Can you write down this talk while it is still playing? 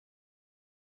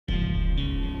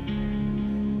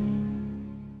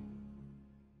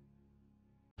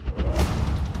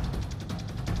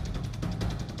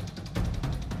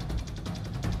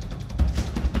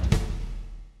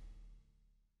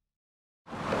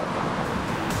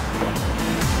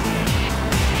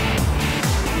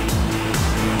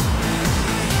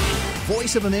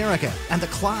Voice of America and the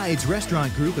Clyde's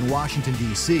Restaurant Group in Washington,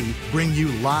 D.C. bring you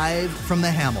Live from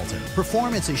the Hamilton.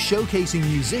 Performances showcasing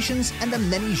musicians and the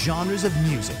many genres of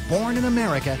music born in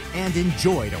America and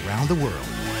enjoyed around the world.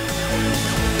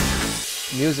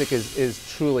 Music is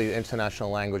truly the international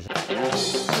language.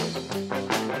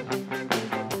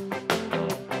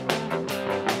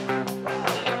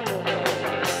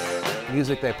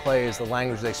 Music they play is the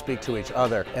language they speak to each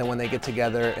other, and when they get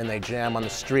together and they jam on the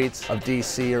streets of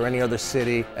DC or any other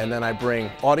city, and then I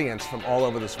bring audience from all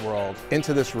over this world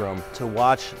into this room to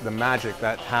watch the magic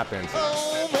that happens.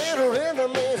 Oh, man,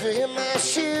 rhythm is in my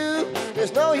shoe.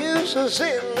 There's no use of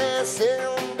sitting there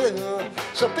sitting blue.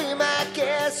 So be my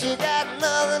guest, you got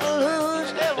nothing to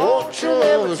lose. Won't you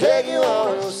let me take you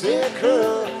on a sick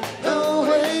cruise?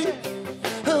 Ooh-wee,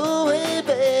 ooh-wee,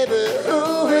 baby,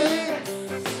 ooh-wee.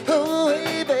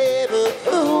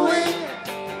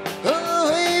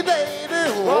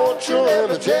 Let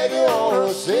me take you on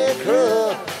a sick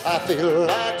cruise. I feel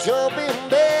like jumping,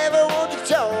 baby, won't you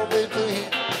tell me please?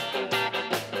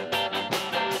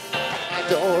 I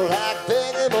don't like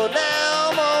begging, but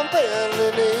now I'm on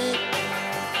bending knee.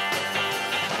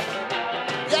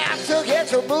 Got to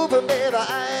get you moving, baby, I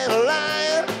ain't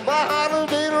lying. My heart will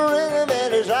be ringing,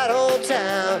 man, it's right on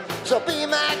time. So be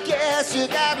my guest, you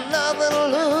got nothing to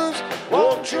lose.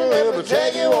 Won't you let me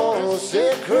take you on a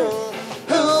sick cruise?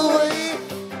 Ooh-wee.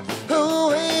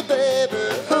 Ooh-wee, baby,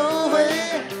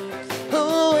 ooh-wee,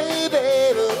 ooh-wee,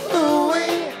 baby,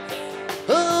 ooh-wee,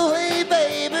 ooh-wee,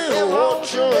 baby,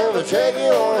 won't you let me take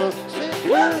you on?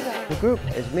 The group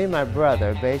is me and my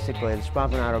brother, basically the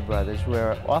Spampinato Brothers.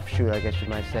 We're an offshoot, I guess you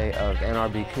might say, of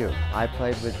NRBQ. I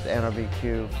played with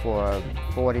NRBQ for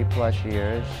 40+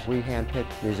 years. We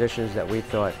handpicked musicians that we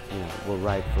thought were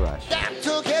right for us. Got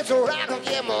to get to rock and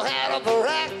get my hat up a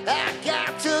rack. I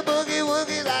got to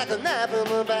boogie-woogie like a knife in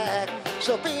my back.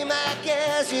 So be my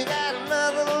guest, you got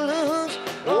nothing to lose.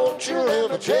 Won't you let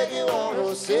me take you on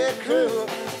a sick cruise?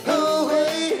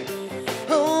 Ooh-wee,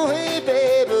 ooh-wee,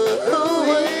 baby,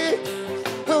 ooh-wee,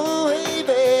 ooh-wee,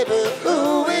 baby,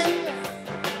 ooh-wee,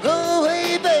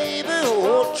 ooh-wee, baby,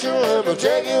 won't you let me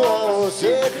take you on a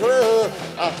sick cruise?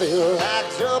 I feel like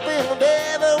jumping,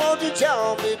 baby, won't you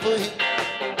jump me, please?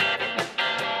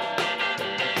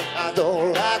 I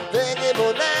don't like begging,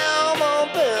 but now I'm on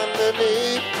bending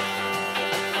knee.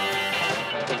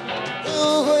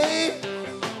 Ooh-wee,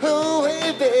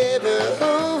 ooh-wee, baby,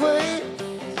 ooh-wee,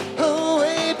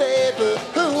 ooh-wee, baby,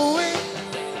 ooh-wee,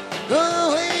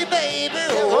 ooh-wee, baby,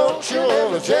 won't you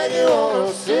let me take you on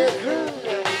a sick cruise?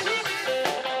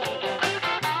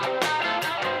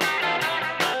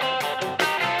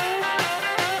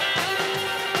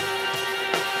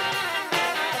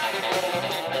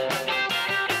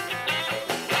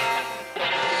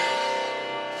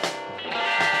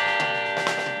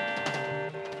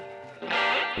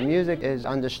 Music is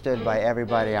understood by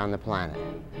everybody on the planet.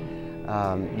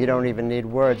 You don't even need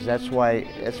words. That's why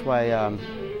it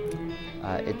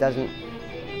doesn't.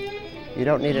 You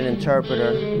don't need an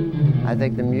interpreter. I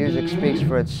think the music speaks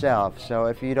for itself. So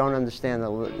if you don't understand the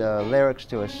lyrics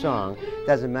to a song, it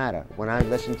doesn't matter. When I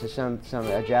listen to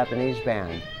a Japanese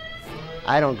band,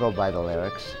 I don't go by the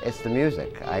lyrics. It's the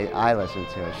music I listen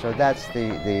to. So that's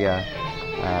the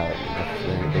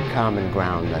common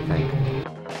ground, I think.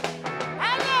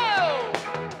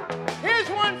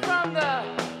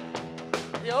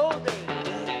 The old days.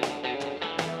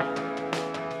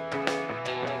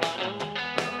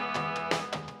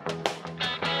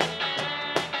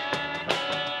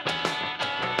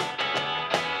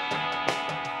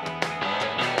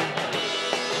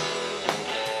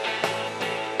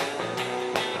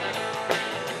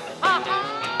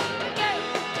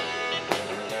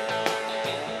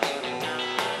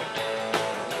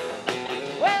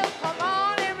 Well, come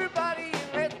on, everybody,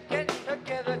 let's get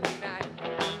together tonight.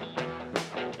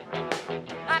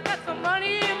 I got some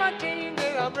money in my jeans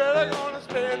and I'm really gonna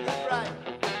spend it right.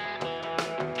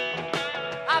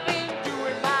 I've been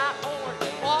doing my own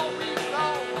all week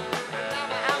long. Now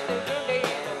my house is in the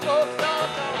folks all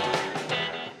gone.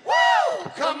 Woo!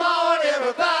 Come on,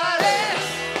 everybody!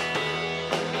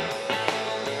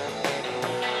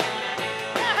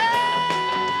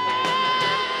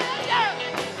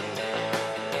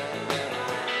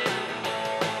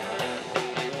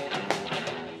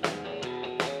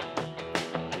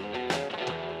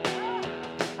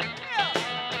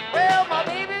 Well,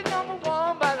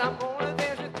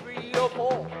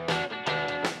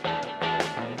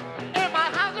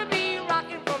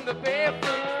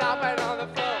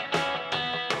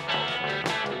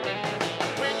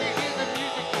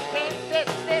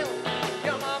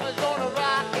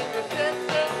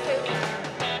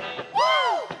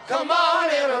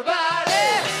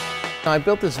 I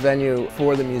built this venue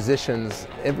for the musicians.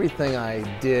 Everything I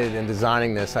did in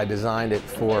designing this, I designed it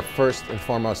for first and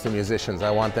foremost the musicians.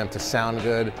 I want them to sound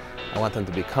good. I want them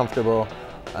to be comfortable.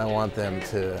 I want them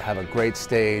to have a great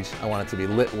stage. I want it to be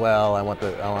lit well.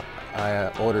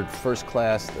 I ordered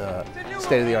first-class,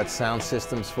 state-of-the-art sound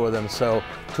systems for them, so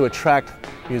to attract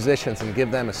musicians and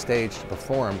give them a stage to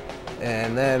perform.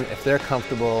 And then if they're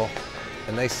comfortable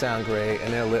and they sound great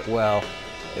and they're lit well,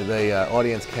 the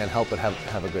audience can't help but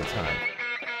have a good time.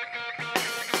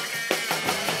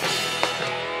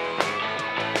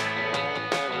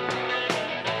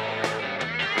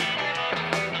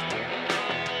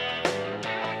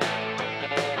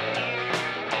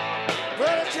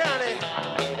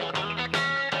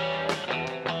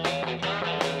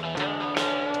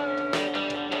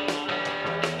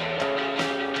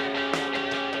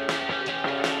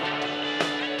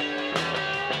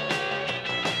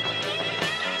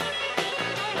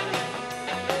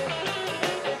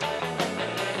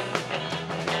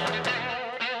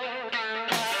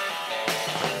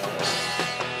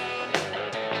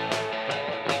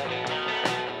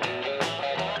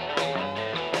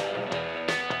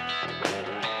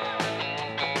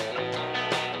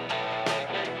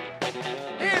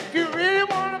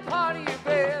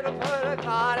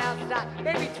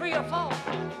 Maybe 3 or 4.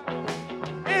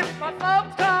 If my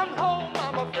folks come home,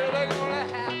 I'm afraid they're gonna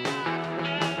have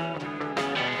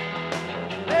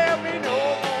there'll be no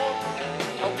more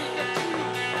a week or 2.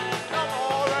 Come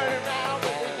on, running around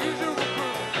with the usual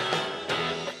crew.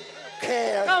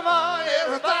 Come on,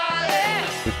 everybody.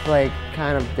 We play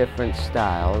kind of different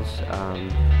styles.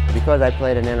 Because I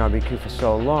played in NRBQ for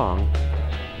so long,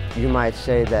 you might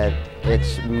say that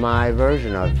it's my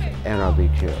version of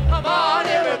NRBQ. Come on,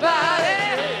 everybody.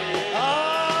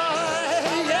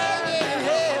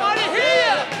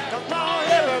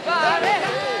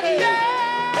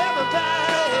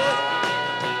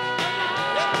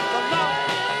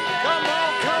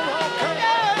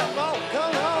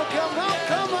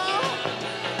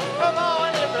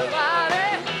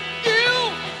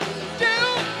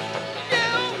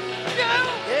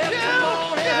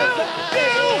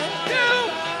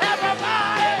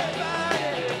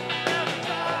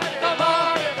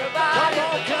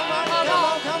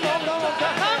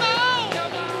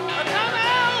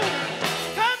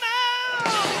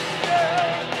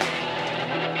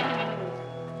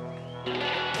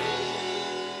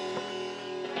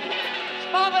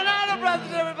 Spampinato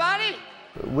Brothers, everybody!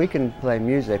 We can play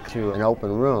music to an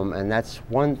open room, and that's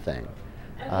one thing.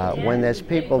 When there's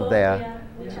people there,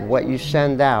 what you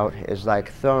send out is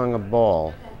like throwing a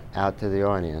ball out to the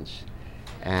audience.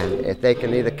 And if they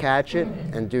can either catch it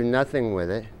and do nothing with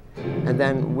it, and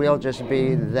then we'll just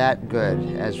be that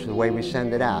good as the way we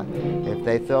send it out. If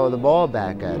they throw the ball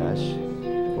back at us,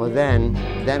 well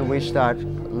then we start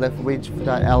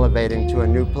elevating to a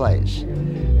new place.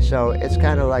 So it's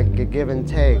kind of like a give and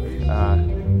take.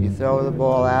 You throw the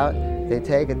ball out, they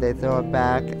take it, they throw it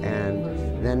back, and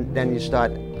then you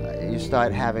start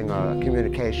having a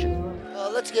communication.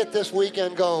 Let's get this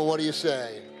weekend going. What do you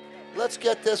say? Let's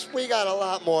get this. We got a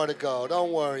lot more to go.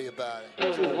 Don't worry about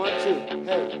it. 2, 1, 2.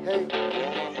 Hey, hey. Hey,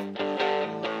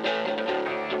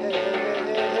 hey, hey,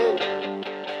 hey, hey.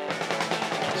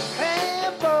 Hey,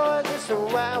 boys, it's a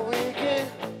wild weekend.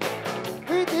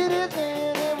 We did it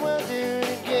then and we'll do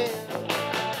it again.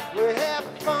 We're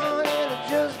having fun and it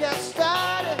just got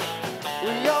started.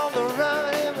 We on the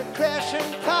run and we crash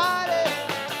and party.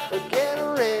 We're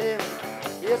getting ready.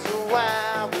 It's a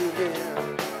wild weekend.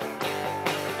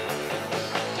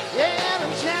 Yeah,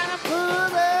 I'm trying to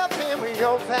pull up and we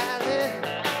go fighting.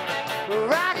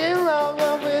 Rock and roll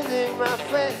up within my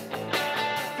friend.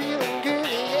 Feeling good,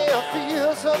 yeah, I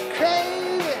feel so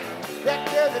crazy. That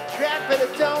does a track, but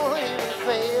it don't even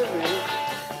fail me.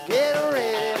 Get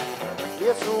ready,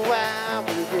 it's a wild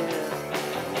weekend.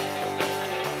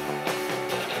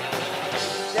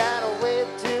 Gotta wait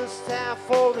till it's time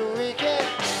for the weekend.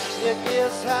 It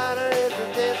gets hotter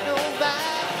if there's no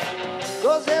vibe.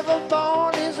 'Cause every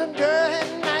born is a girl at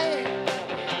night.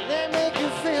 They make you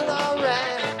feel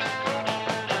alright.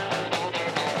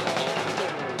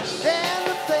 There's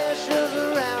the pleasures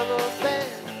around the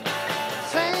bend.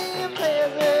 Same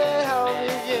place that all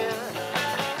began.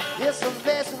 It's the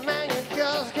best man, you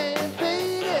just can't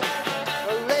beat it.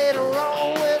 But later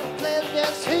on when the place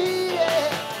gets heated,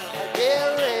 get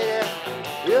ready,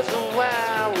 it's a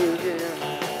wild weekend.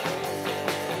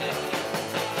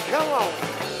 Come on.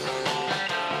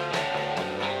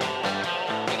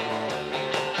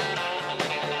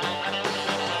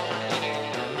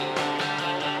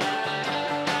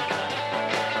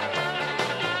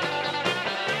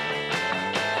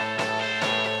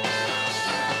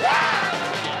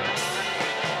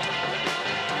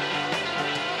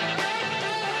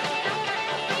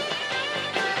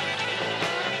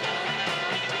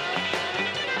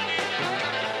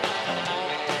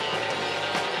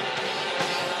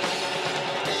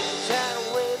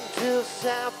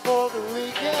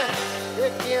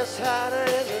 gets harder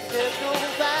as the days go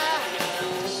by.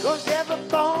 'Cause every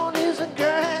bone is a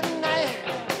girl at night,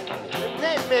 and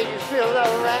they make you feel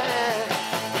alright.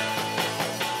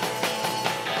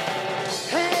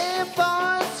 Hey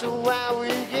boys, so why we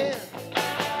get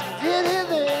in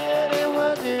there and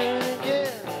we'll do it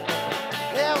again.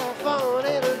 Having fun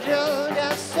and it just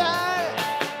got started.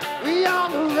 We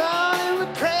on the run and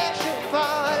we're crashing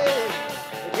party.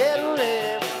 Getting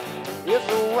in, it's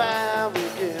a wild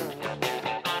weekend.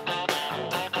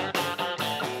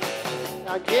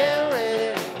 Now get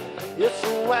ready, it's a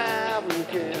wild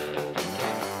weekend.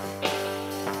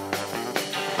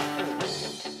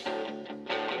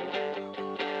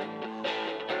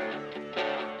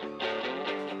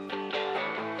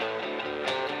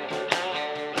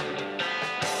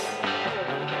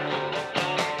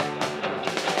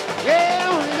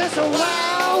 Yeah, it's a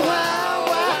wild, wild,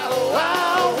 wild,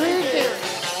 wild weekend.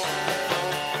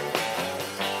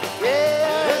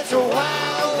 Yeah, it's a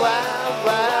wild, wild,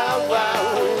 wild,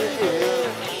 wild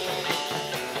weekend.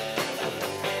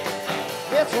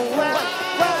 It's a wild,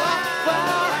 wild,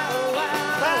 wild,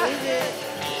 wild weekend.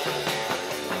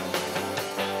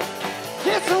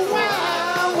 It's a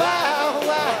wild, wild,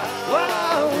 wild,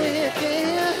 wild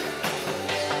weekend.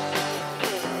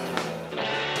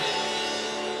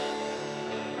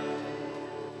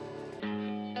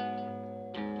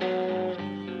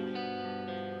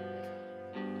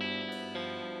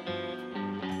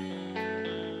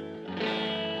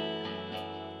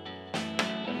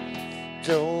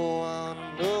 Don't want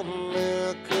no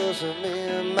miracles of me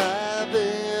in my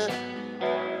bed.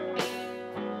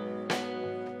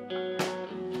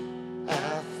 I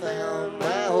found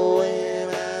my way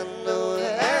and I know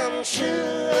that I'm sure.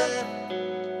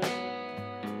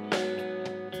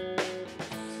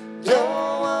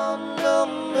 Don't want no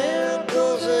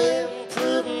miracles to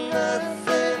improve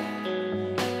nothing.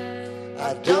 I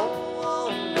don't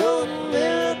want no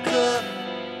miracle.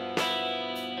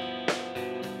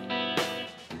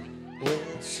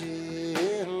 When she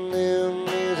in there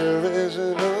means there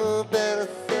isn't no better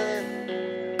thing.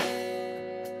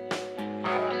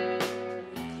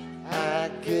 I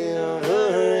give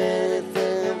her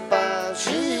anything while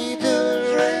she does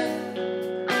ring.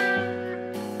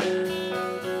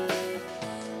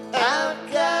 I've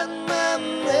got my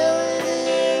melody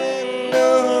and no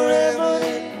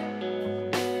remedy,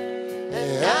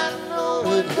 and I know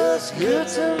it looks good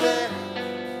to me.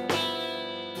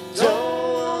 Don't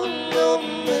want no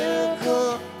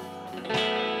miracle.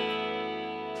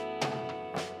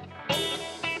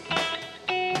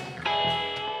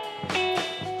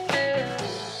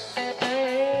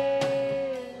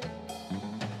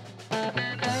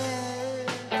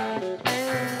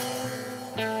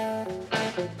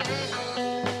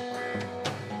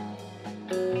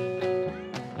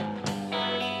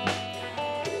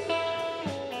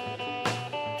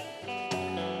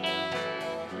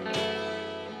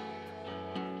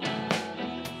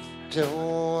 Don't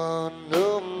want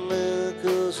no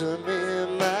miracles of me in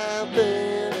my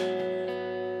bed.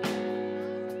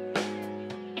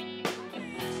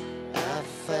 I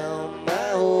found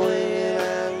my way and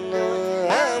I know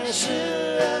I'm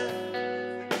sure.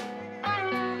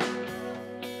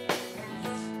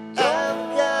 I've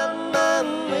got my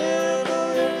miracle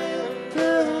to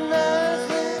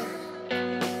nothing.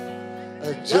 I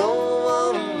don't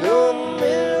want no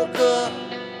miracle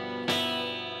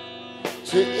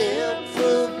to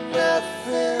improve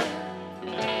nothing.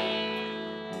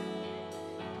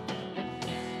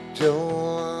 Don't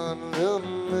want no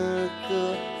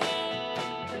miracle.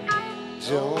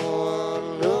 Don't want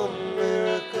no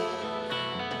miracle.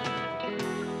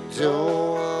 Don't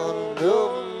want no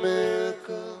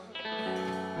miracle.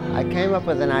 I came up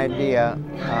with an idea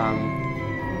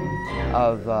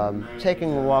of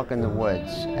taking a walk in the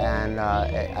woods, and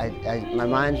my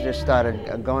mind just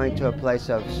started going to a place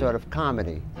of sort of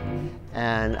comedy,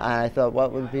 and I thought,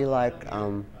 what would be like?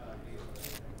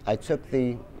 I took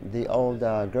the old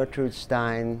Gertrude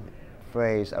Stein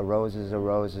phrase, "A rose is a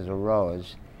rose is a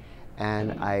rose,"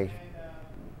 and I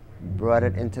brought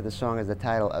it into the song as the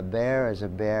title, "A bear is a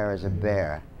bear is a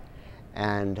bear."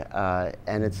 And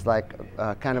it's like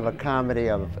kind of a comedy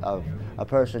of a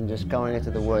person just going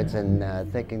into the woods and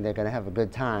thinking they're going to have a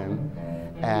good time,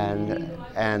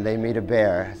 and they meet a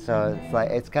bear. So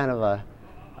it's kind of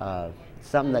a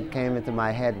something that came into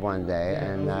my head one day,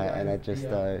 and I just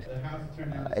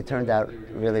it turned out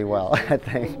really well, I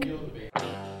think.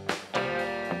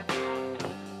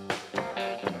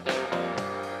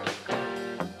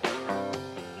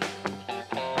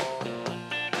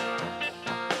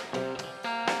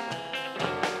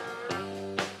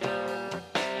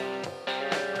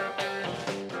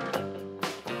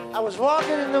 was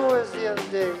walking in the woods the other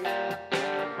day.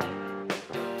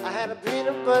 I had a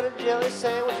peanut butter jelly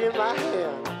sandwich in my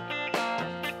hand.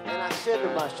 And I said to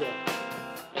myself,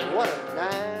 what a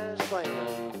nice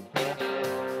plan.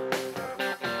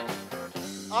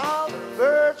 All the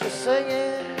birds were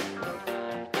singing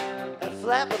and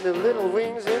flapping their little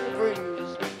wings in the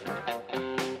breeze.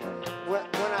 When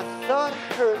I thought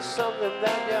I heard something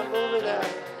back there moving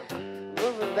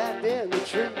back there in the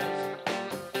trees.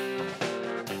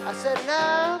 I said,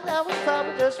 no, that was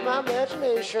probably just my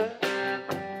imagination.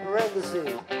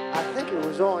 Parentheses, I think it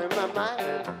was all in my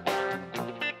mind.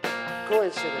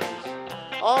 Coincidence.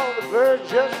 All the birds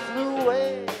just flew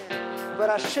away, but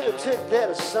I should have took that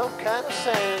as some kind of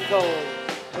sign code.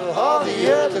 All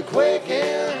the earth are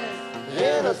quaking,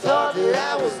 and I thought that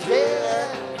I was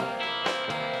dead.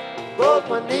 Both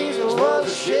my knees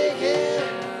was shaking.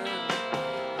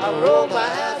 I rolled my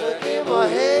eyes back in my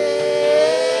head.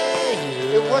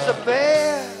 It was a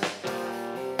bear.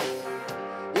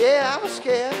 Yeah, I was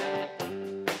scared,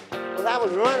 but I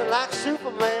was running like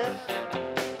Superman.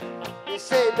 He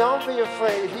said, don't be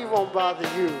afraid, he won't bother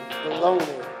you, the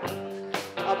lonely.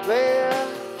 A bear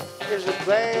is a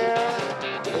bear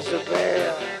is a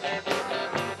bear.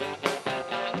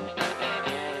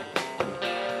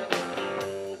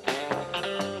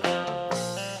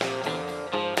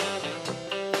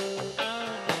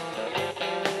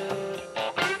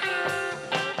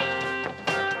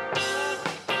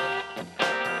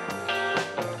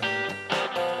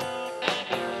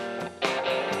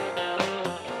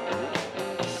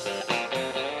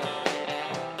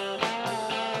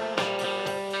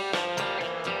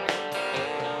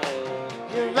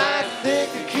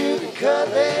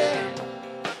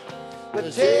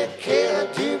 But take care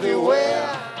to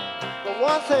beware. But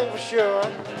one thing for sure,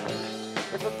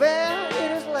 if a bear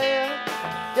in his lair,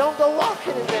 don't go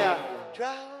walking in there.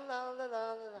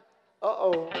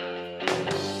 Uh-oh.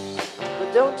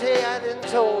 But don't tell you I didn't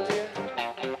told you.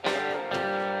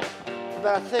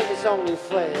 But I think it's only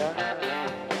fair.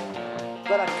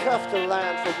 But I cuffed a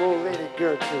line from old lady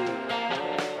Gertrude.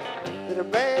 That a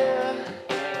bear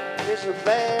is a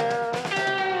bear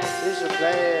is a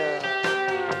bear.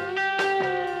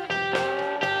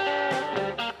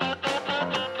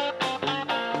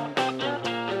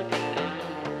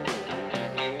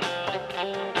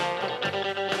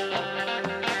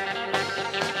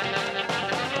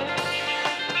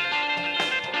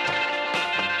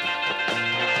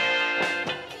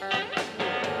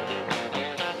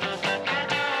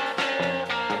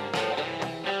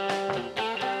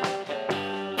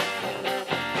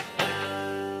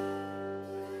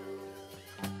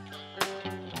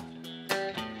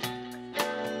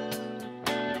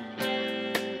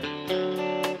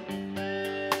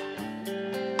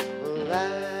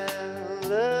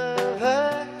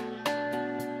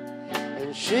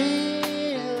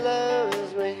 She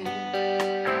loves me,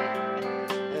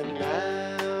 and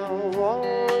I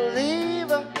won't leave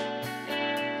her,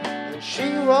 and she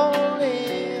won't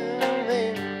leave me.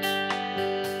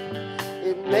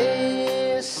 It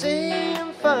may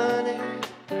seem funny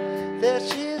that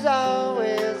she's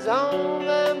always on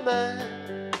my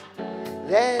mind,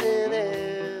 that in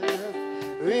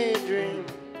every dream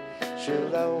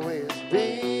she'll always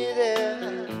be there.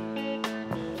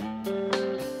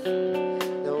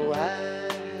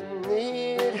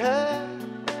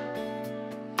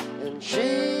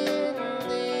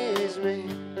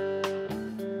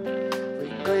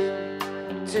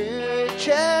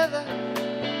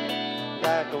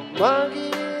 Like a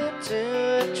monkey to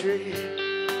a tree.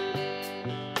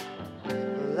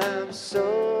 Well, I'm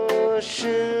so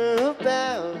sure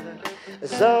about her,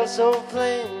 it's all so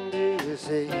plain to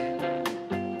see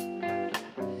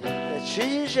that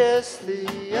she's just the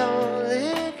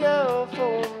only girl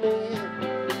for me.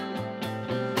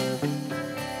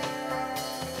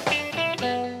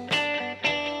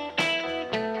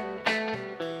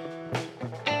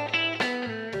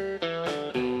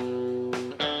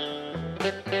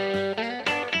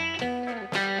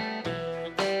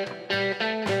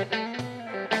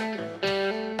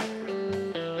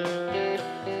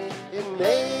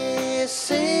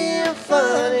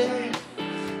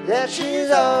 That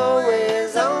she's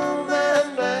always on my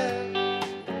mind,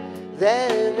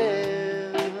 that in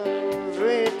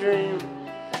every dream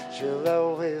she'll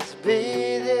always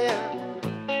be there.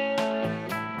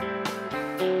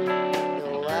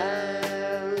 No, I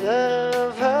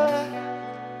love her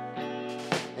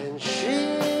and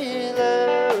she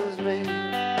loves me,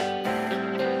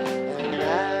 and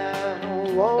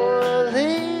I won't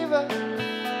leave her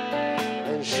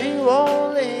and she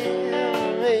won't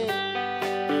leave me.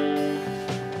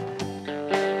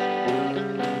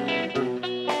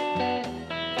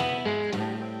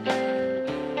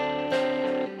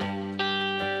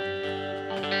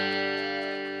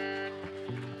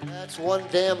 one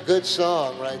damn good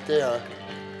song right there.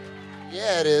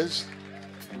 Yeah, it is.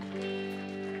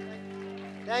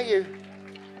 Thank you.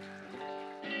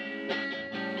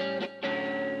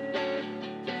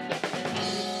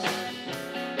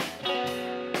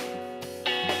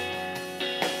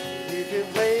 You can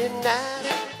play it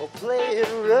nice or play it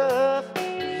rough.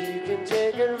 You can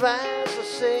take advice or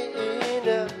say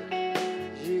enough.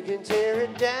 You can tear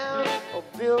it down or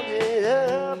build it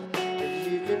up.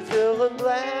 You can fill the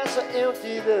glass or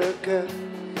empty the cup.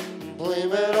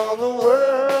 Blame it on the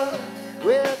world.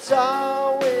 Well, it's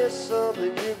always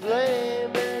something you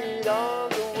blame it on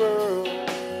the world.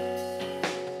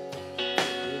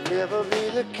 You'll never be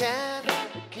the kind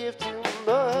to give too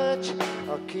much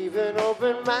or keep an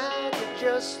open mind and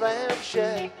just slam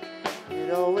shut.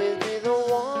 You'd always be the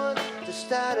one to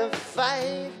start a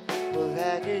fight. Well,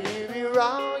 how can you be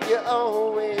wrong? You're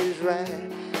always right.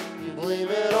 You blame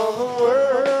it on the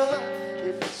world.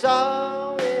 If it's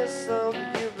always something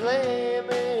you blame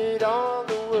it on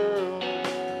the world.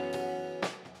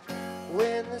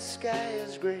 When the sky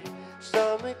is gray,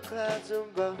 stormy clouds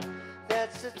above,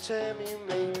 that's the time you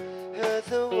may hurt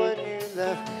the one you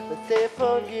love. But they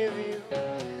forgive you,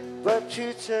 but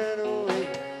you turn away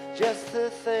just to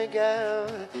think out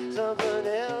something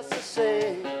else to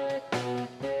say. You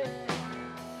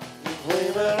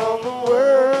blame it on the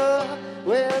world.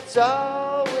 Well, it's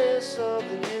always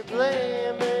something you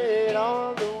blame it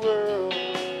on the world.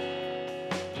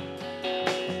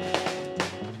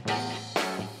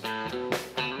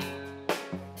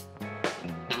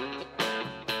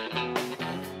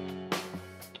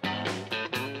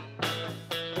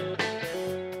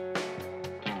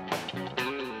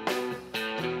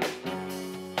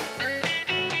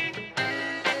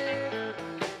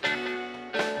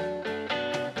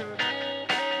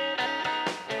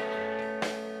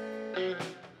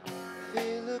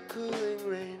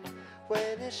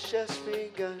 It's just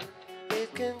begun.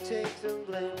 It can take the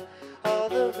blame or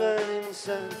the burning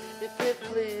sun if it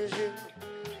please you.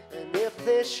 And if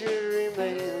they should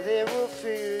remain, they will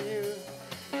fear you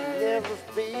and never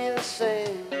be the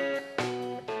same.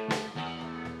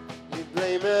 You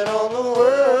blame it on the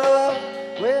world.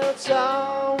 Well, it's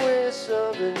always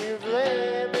something you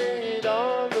blame it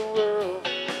on the world.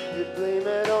 You blame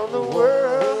it on the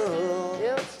world.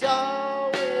 It's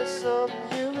always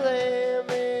something you blame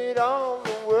it on.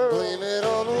 Blame it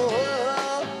on the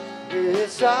world.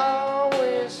 It's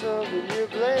always something you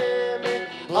blame it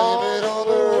on the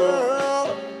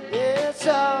world. It's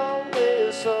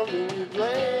always something you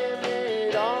blame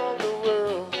it on the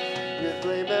world. You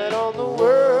blame it on the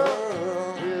world.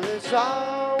 Well, it's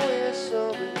always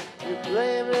something you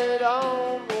blame it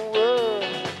on the world.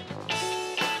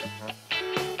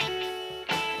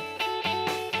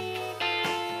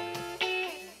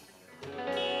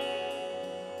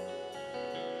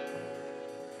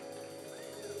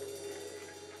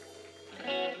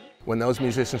 When those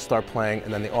musicians start playing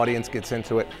and then the audience gets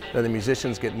into it, then the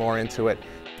musicians get more into it,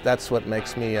 that's what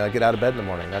makes me get out of bed in the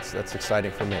morning. That's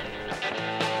exciting for me.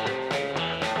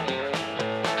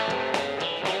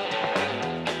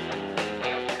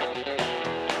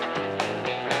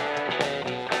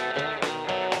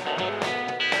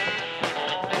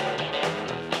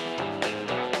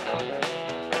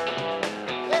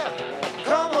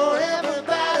 Come on,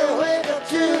 everybody, wake up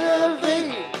to the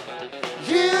beat.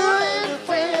 You and your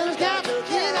friends got to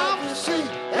get off the seat.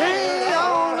 Ain't it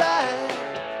alright?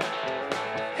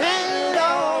 Ain't it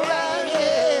alright,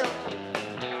 yeah.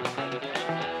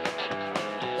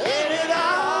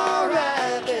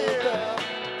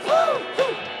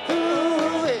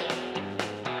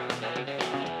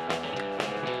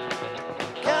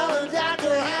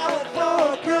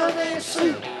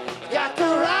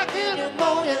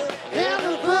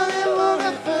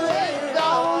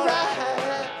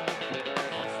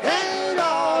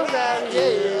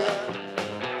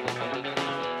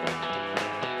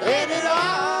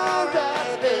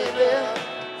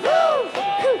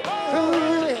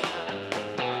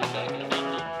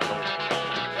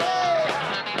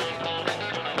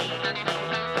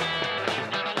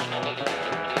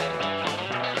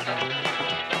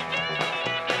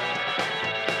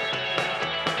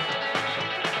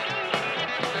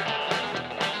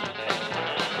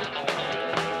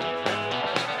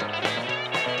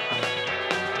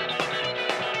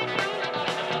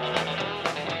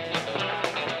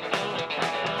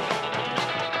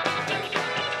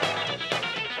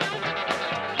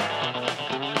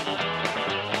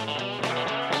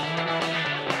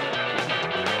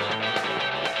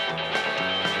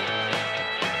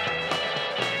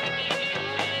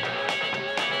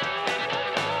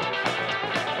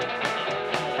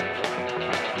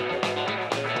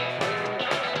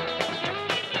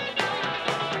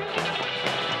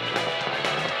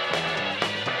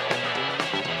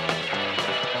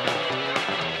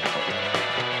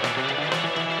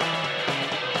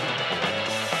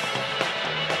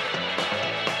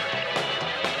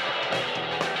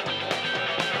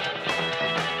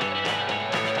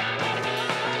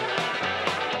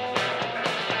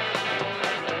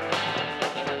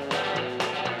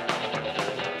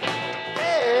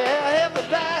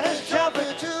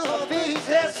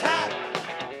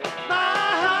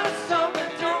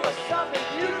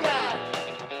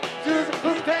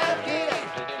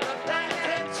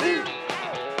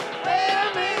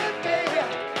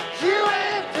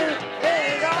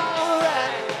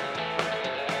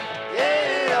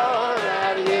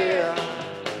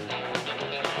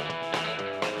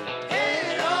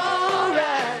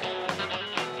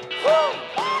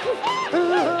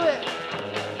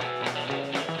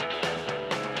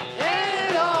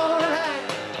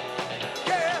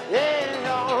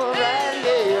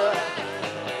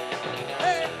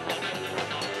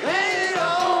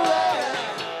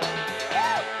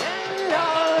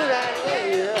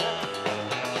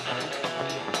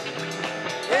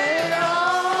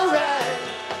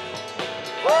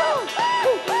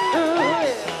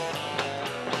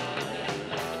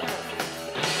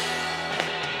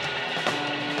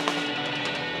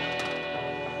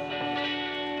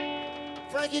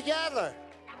 Frankie Gadler,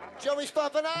 Joey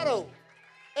Spampinato,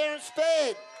 Aaron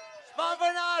Spade,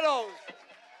 Spampinato.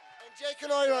 and Jake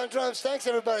Canoyer on drums. Thanks,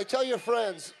 everybody. Tell your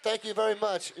friends. Thank you very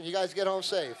much, and you guys get home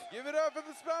safe. Give it up for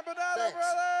the Spampinato Thanks.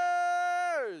 Brothers!